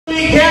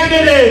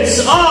candidates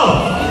of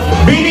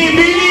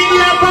Binibining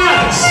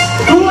LaPaz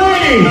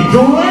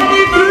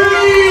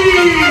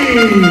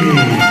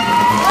 2023!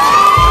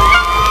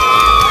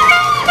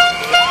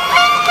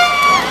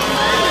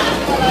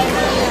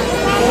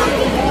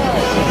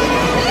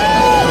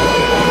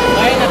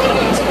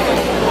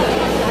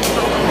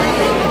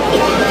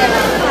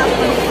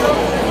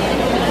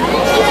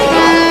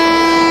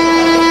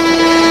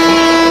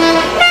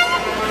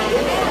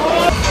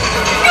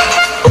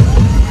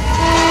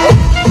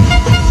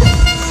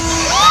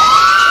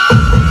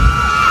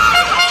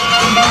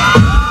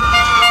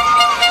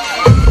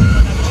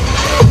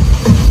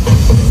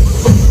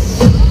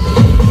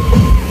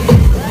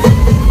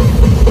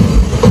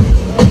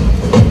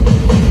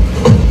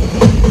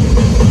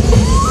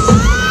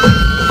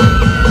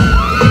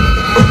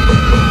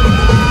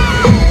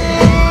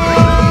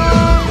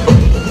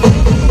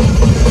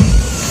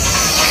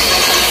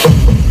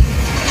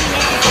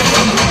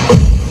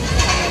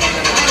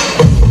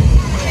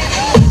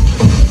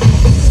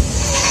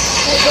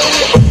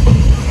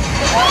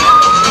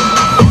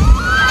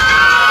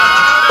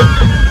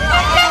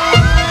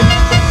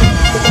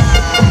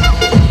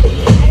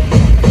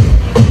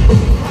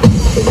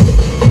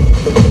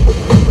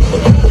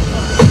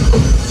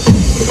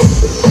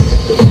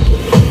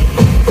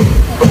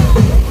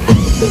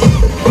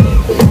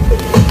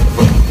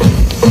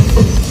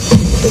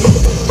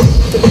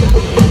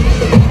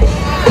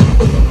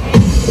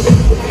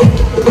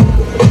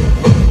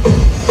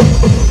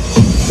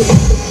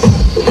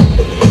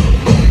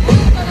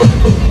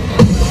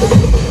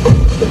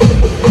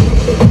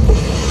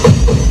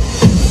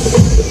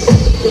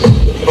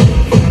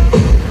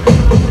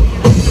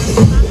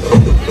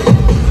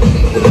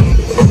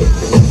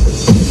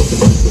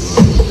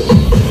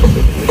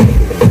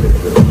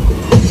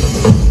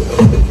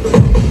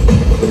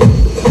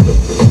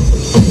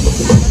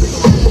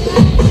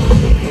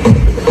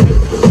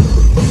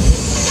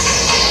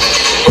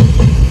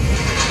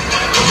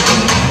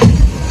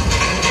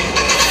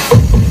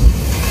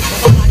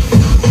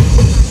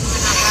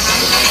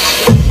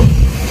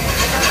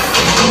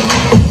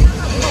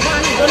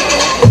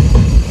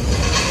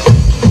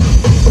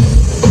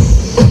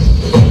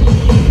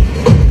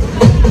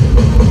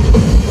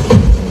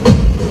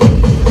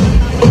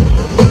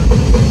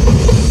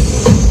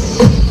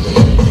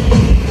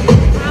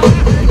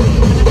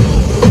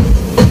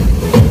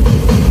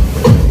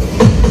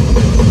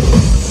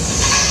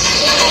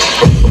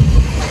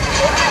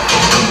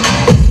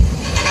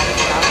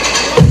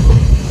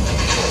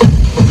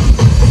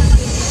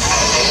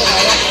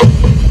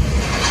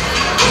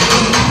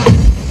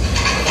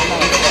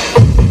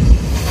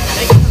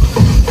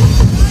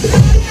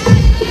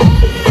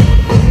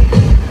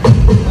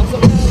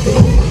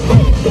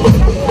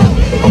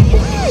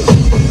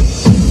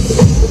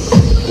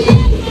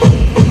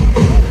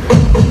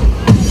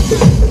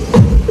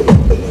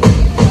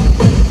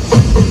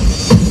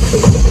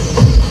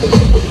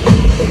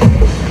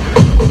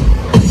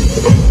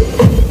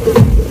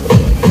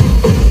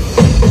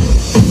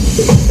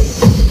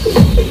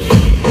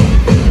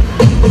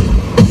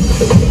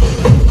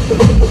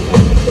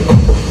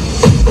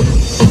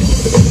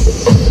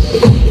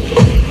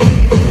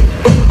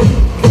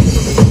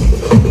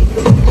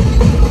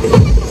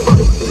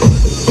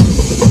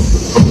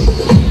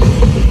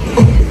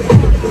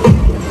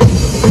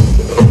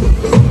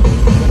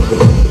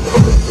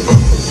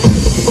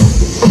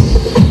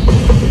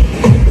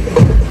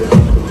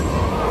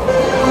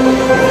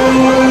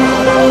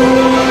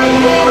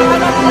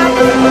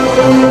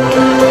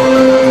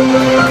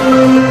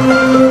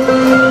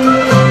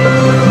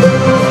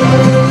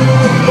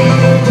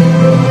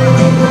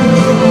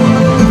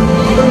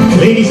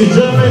 Ladies and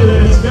gentlemen,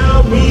 let's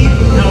now meet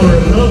our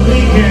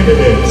lovely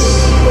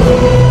candidates.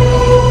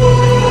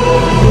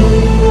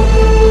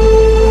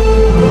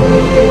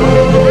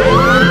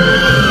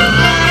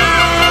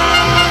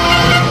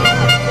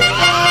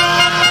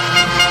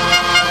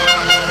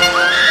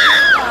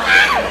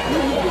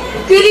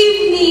 Good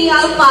evening,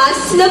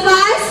 LaPaz,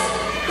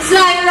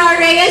 Zaira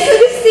Reyes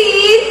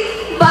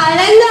Agustin,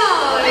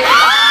 Balalor.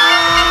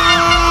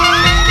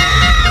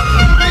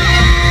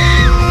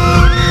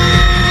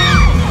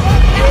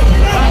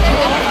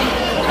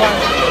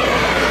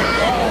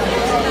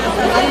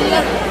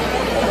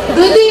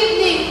 Good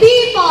evening,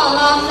 people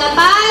of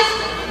LaPaz.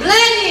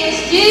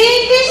 Glennis Jean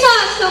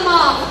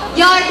Crisostomo,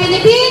 your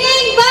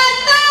Pinipining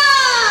Bata!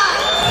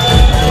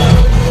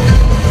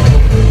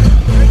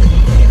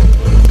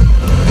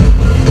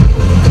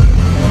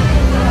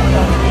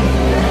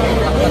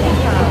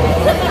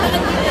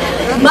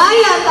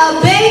 Maya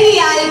Tabeni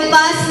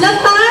Alpas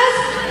LaPaz,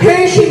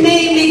 Hershey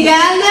May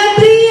Miguel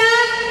Nebria,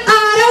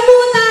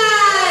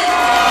 Aramutan!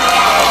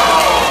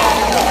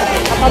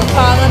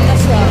 Kapagpangan na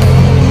siya.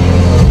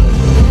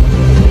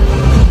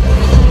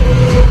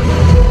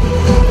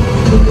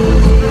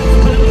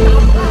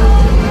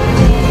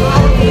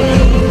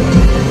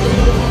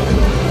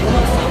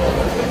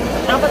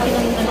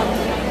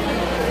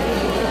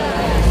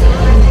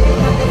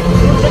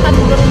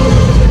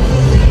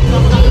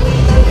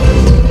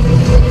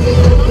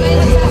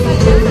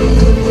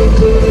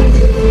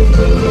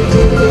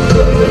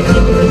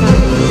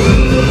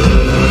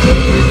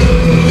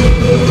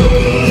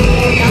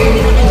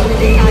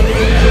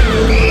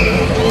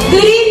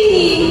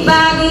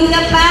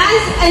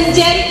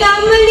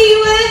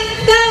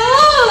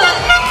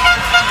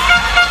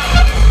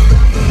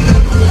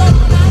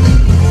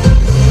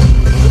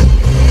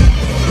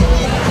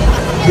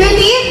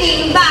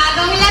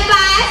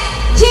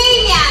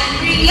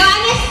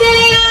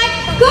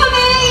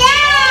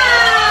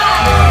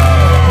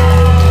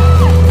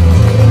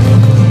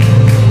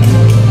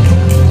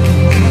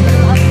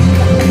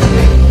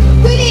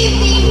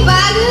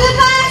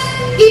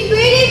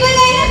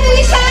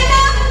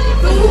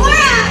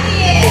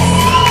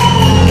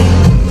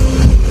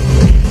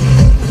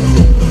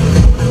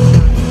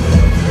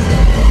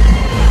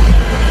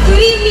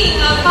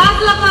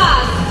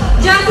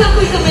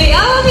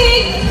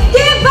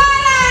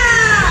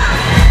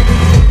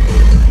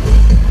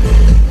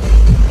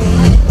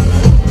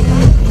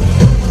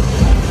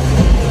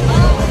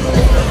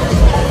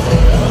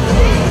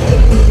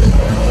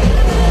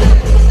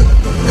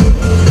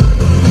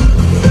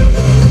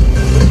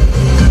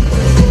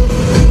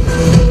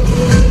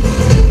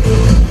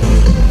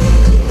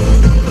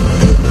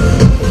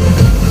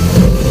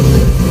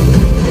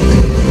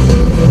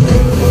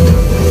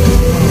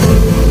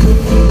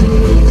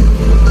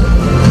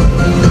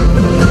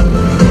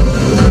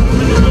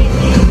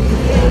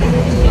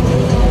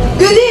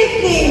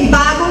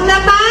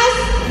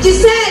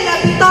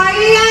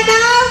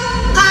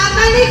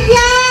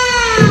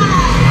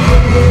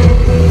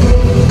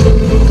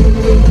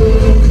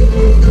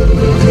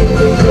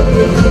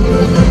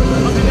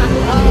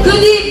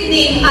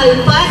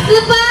 Alpas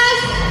LaPaz,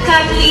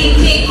 Kathleen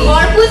K.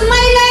 Corpus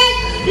Mylan,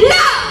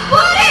 La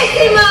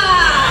Purísima!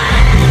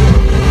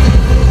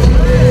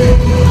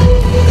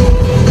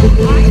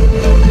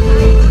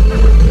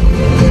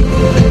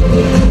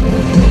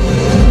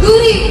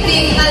 Good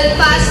evening,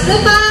 Alpas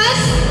LaPaz,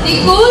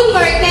 Nicole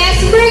Marquez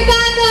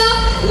Mercado,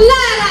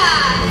 Lara!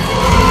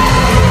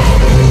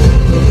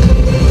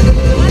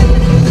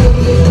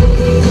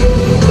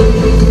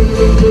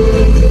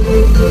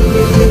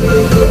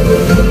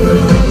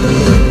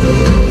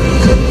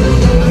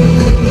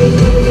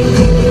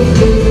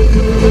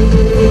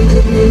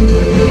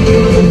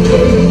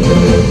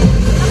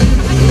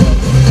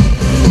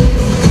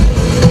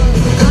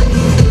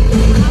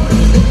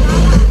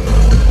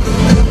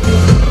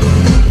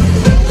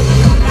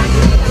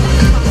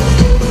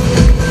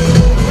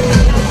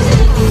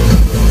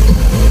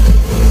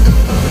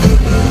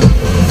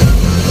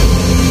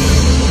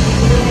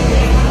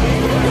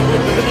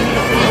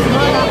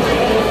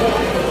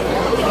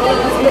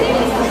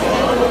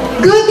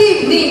 Good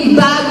evening,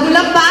 Bago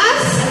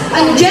LaPaz,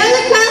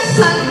 Angelica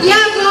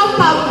Santiago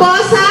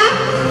Pamposa,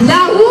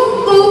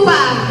 Lahum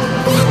Upang.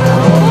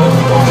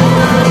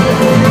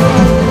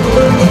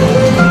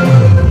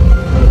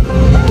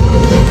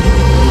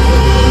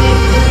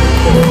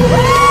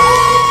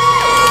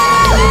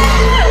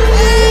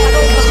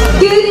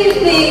 Good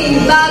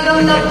evening,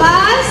 Bagong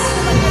LaPaz,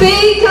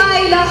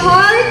 Pekay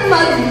Lahart,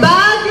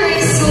 Magbagre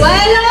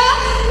Suelo,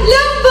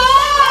 Lambay!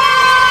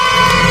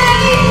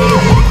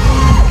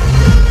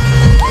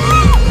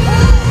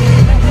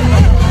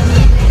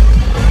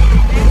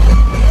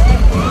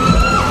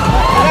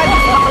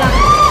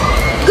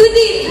 Good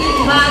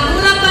evening, Bagong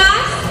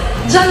LaPaz,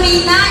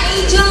 Jamina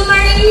Angel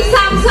Marie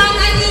Samson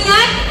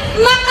Aningat,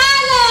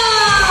 Makalo!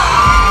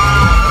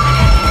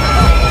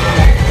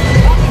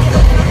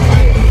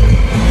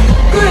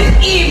 Good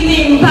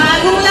evening,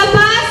 Bagong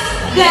LaPaz,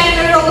 Glenn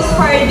Rose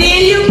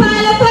Pardillo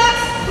Palapas,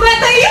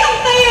 matayong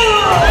tayo!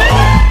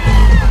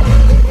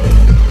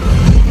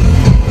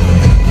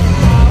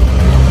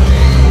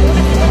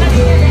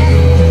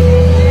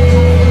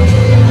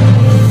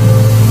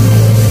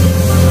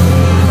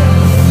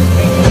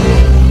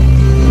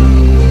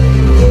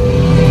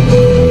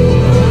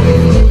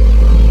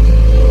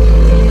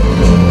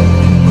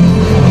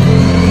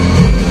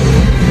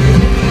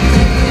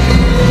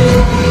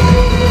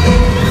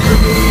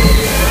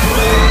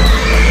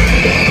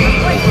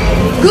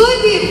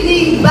 Good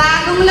evening,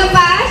 Bagong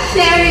LaPaz,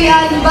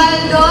 Sherian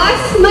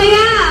Baldos,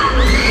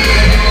 Mayang!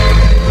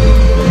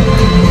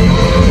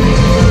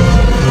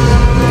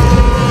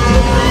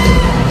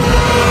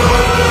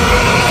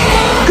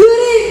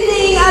 Good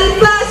evening,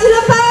 Alpas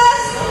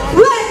LaPaz,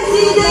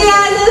 Wendy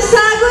Diana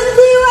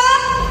Sagundiwa,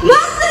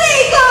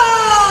 Matrico!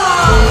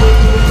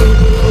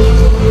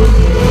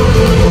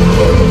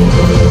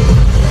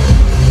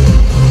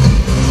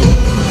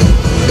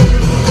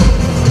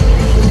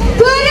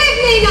 Good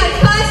evening,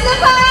 Alpas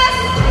LaPaz,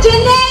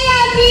 Janea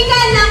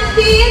Vita ng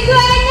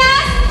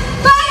Duenas,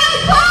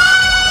 Palagpan!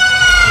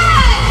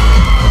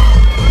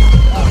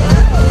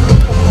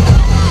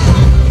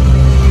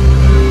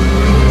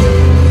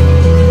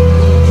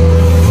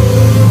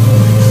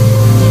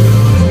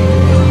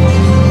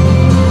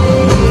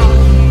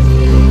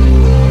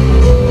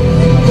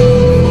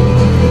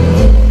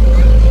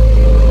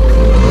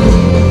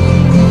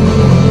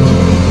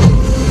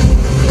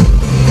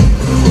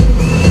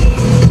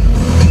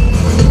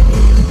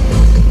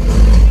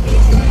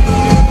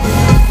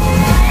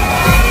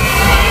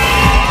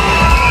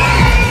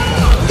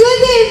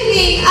 Good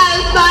evening,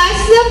 Alpas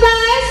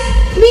LaPaz,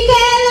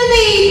 Micaela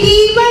May Di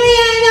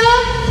Mariano,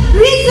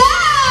 Rizal!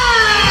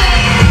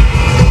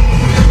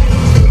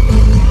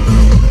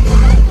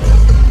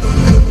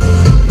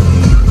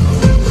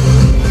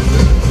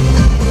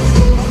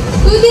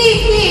 Good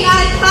evening,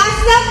 Alpas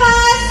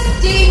LaPaz,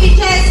 Jamie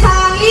Ches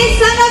Hangis,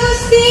 San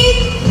Agustin,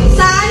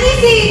 San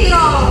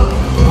Isidro.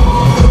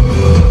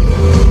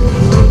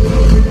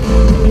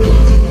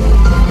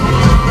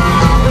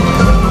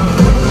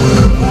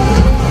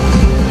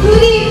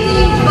 Good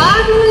evening,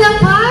 Bagong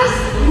LaPaz,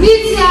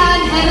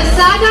 Mitzian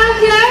Henasada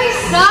Claire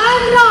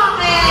San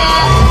Roque.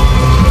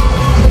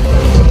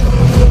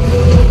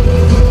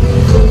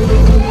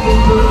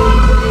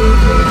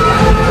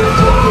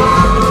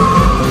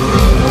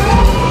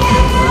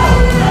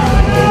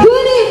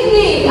 Good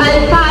evening,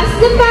 Alpas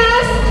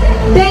LaPaz,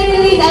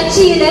 Benelin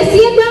Achille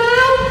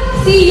Siedao,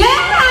 Sierra!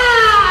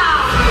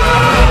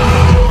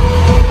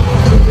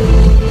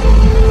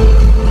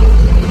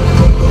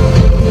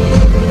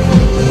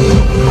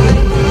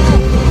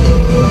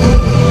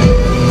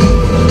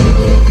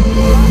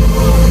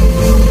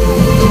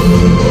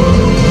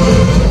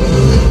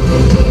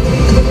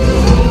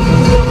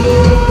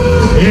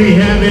 There you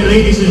have it,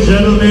 ladies and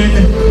gentlemen,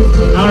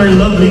 our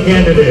lovely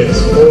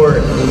candidates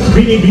for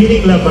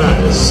Binibining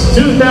LaPaz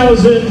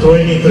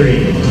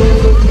 2023.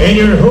 And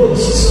your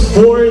hosts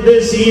for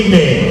this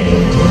evening,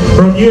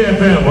 from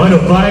UFM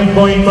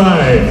 105.5,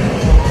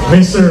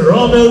 Mr.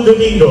 Romel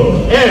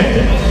Domingo,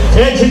 and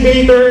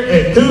educator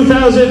in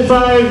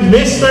 2005,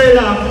 Mr.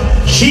 Lap,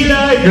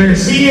 Sheila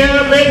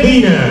Garcia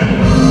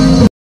Medina.